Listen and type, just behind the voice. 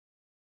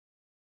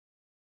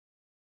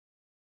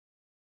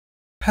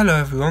Hello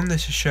everyone,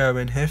 this is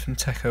Sherwin here from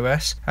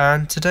TechOS,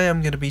 and today I'm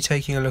going to be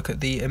taking a look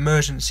at the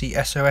Emergency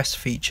SOS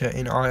feature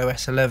in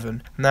iOS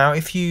 11. Now,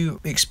 if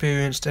you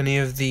experienced any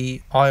of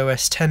the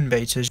iOS 10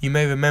 betas, you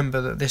may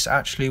remember that this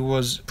actually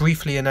was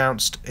briefly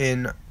announced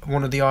in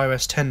one of the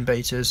iOS 10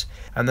 betas,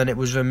 and then it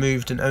was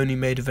removed and only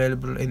made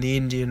available in the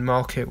Indian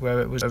market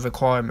where it was a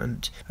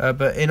requirement.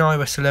 But in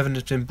iOS 11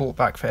 it's been brought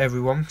back for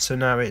everyone, so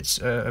now it's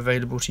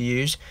available to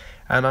use,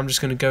 and I'm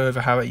just going to go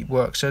over how it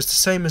works. So it's the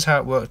same as how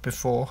it worked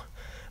before,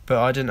 but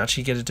I didn't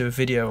actually get to do a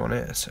video on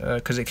it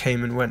because it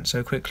came and went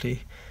so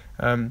quickly.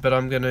 But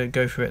I'm going to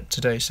go through it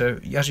today. So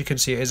as you can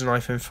see, it is an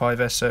iPhone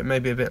 5S, so it may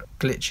be a bit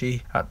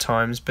glitchy at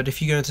times. But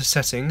if you go into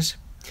settings,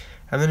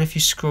 and then if you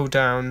scroll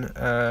down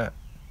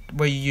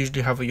where you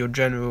usually have your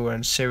general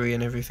and Siri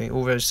and everything,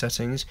 all those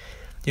settings,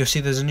 you'll see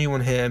there's a new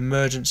one here,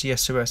 Emergency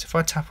SOS. If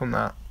I tap on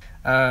that,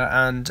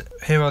 and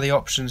here are the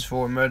options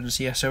for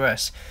Emergency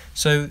SOS.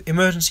 So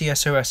Emergency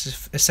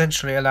SOS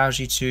essentially allows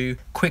you to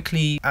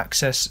quickly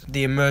access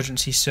the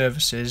emergency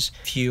services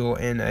if you're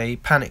in a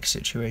panic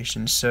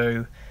situation.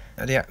 So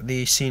at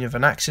the scene of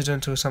an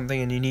accident or something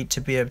and you need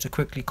to be able to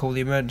quickly call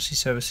the emergency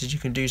services, you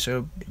can do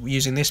so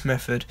using this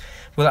method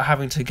without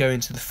having to go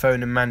into the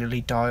phone and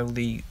manually dial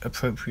the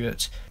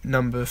appropriate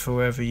number for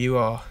wherever you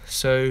are.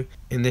 So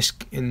in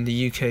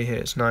the UK here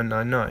it's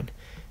 999.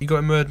 You've got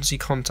emergency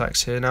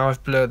contacts here. Now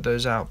I've blurred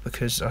those out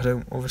because I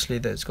don't, obviously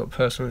it's got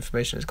personal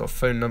information, it's got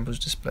phone numbers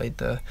displayed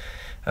there.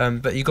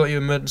 But you've got your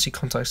emergency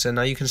contacts there.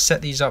 Now you can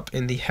set these up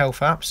in the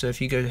Health app, so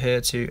if you go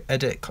here to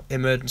edit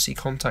emergency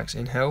contacts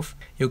in Health,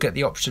 you'll get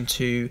the option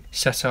to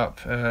set up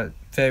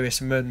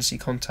various emergency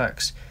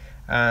contacts,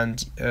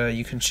 and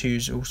you can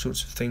choose all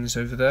sorts of things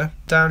over there.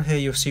 Down here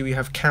you'll see we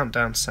have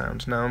countdown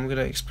sound. Now I'm going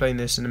to explain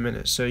this in a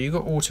minute. So you've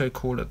got auto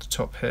call at the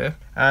top here,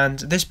 and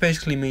this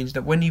basically means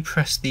that when you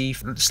press the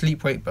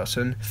sleep wake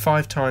button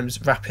 5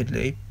 times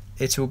rapidly,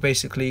 it will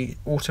basically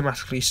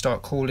automatically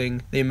start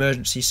calling the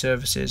emergency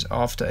services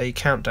after a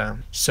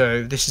countdown.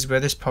 So this is where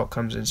this part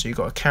comes in. So you've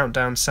got a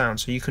countdown sound,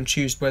 so you can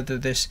choose whether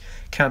this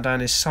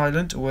countdown is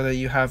silent or whether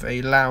you have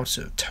a loud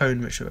sort of tone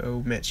which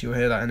will emit. You'll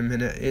hear that in a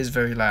minute. It is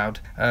very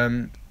loud.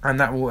 And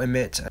that will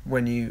emit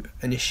when you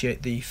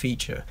initiate the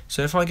feature.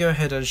 So if I go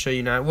ahead and show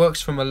you now, it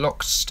works from a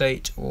locked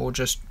state or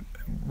just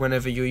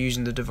whenever you're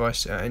using the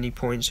device at any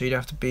point, so you'd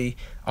have to be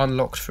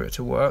unlocked for it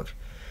to work.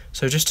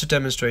 So just to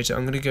demonstrate it,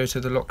 I'm going to go to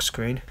the lock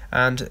screen,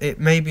 and it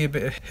may be a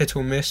bit of hit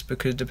or miss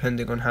because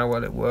depending on how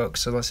well it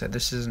works. As I said,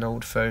 this is an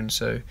old phone,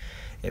 so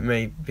it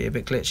may be a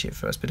bit glitchy at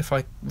first, but if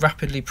I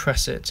rapidly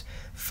press it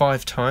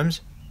 5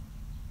 times,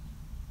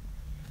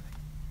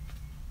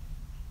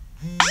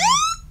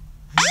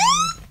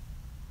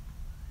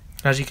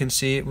 as you can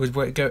see, it was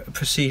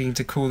proceeding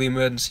to call the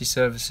emergency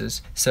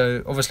services.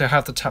 So obviously I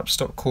have to tap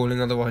stop calling,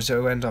 otherwise it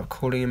will end up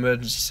calling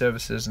emergency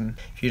services, and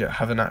if you don't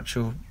have an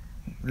actual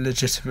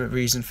legitimate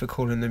reason for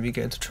calling them, you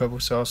get into trouble.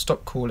 So I'll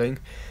stop calling,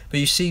 but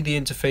you see the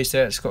interface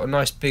there, it's got a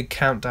nice big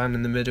countdown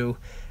in the middle,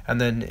 and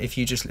then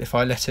if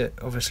I let it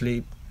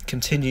obviously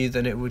continue,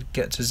 then it would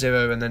get to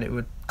 0 and then it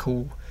would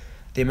call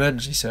the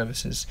emergency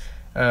services.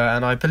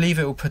 And I believe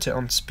it will put it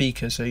on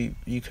speaker, so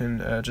you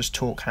can just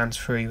talk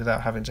hands-free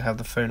without having to have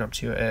the phone up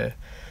to your ear.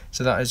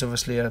 So that is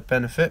obviously a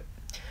benefit.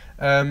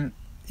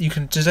 You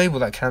can disable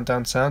that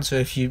countdown sound, so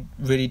if you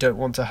really don't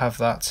want to have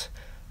that,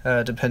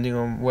 depending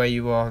on where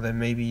you are, then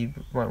maybe you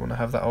might want to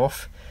have that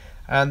off.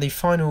 And the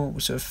final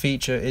sort of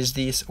feature is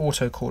this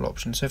auto call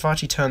option. So if I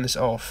actually turn this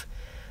off,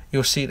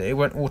 you'll see that it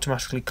won't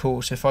automatically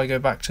call. So if I go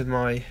back to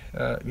my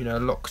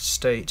locked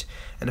state,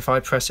 and if I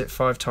press it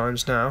 5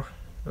 times now,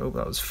 oh,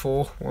 that was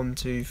 4. 1,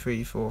 2,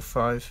 3, 4,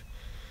 5.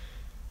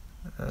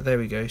 There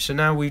we go. So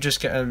now we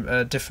just get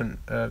a different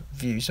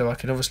view. So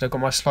I've got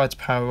my slide to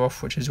power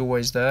off, which is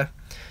always there.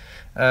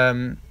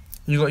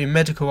 You've got your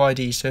medical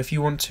ID. So if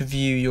you want to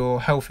view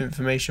your health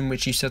information,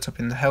 which you set up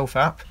in the Health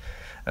app,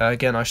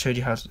 again, I showed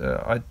you how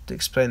I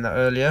explained that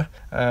earlier,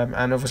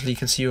 and obviously you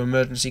can see your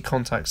emergency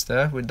contacts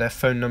there with their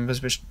phone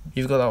numbers, which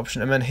you've got that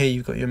option, and then here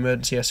you've got your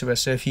emergency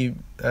SOS. So if you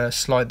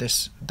slide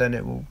this, then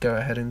it will go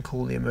ahead and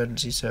call the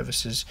emergency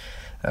services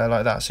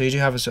like that. So you do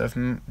have a sort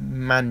of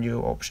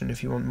manual option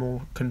if you want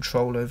more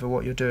control over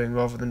what you're doing,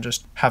 rather than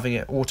just having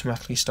it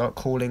automatically start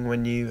calling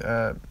when you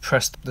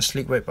press the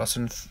sleep wake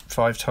button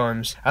 5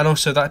 times. And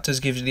also that does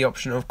give you the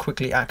option of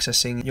quickly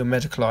accessing your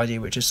medical ID,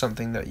 which is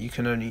something that you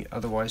can only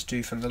otherwise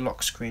do from the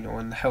lock screen or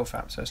in the Health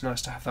app, so it's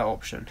nice to have that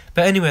option.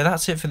 But anyway,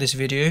 that's it for this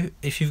video.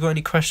 If you've got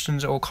any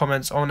questions or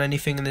comments on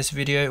anything in this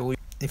video, or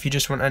if you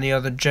just want any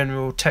other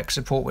general tech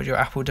support with your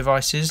Apple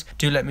devices,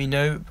 do let me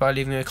know by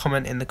leaving a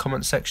comment in the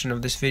comment section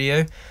of this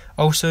video.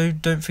 Also,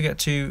 don't forget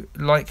to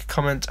like,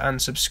 comment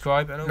and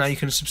subscribe. Now you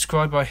can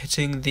subscribe by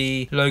hitting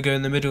the logo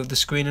in the middle of the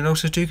screen, and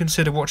also do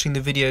consider watching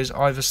the videos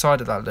either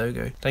side of that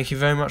logo. Thank you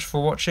very much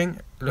for watching.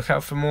 Look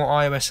out for more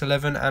iOS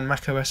 11 and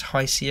macOS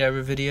High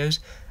Sierra videos,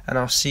 and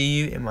I'll see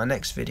you in my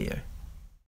next video.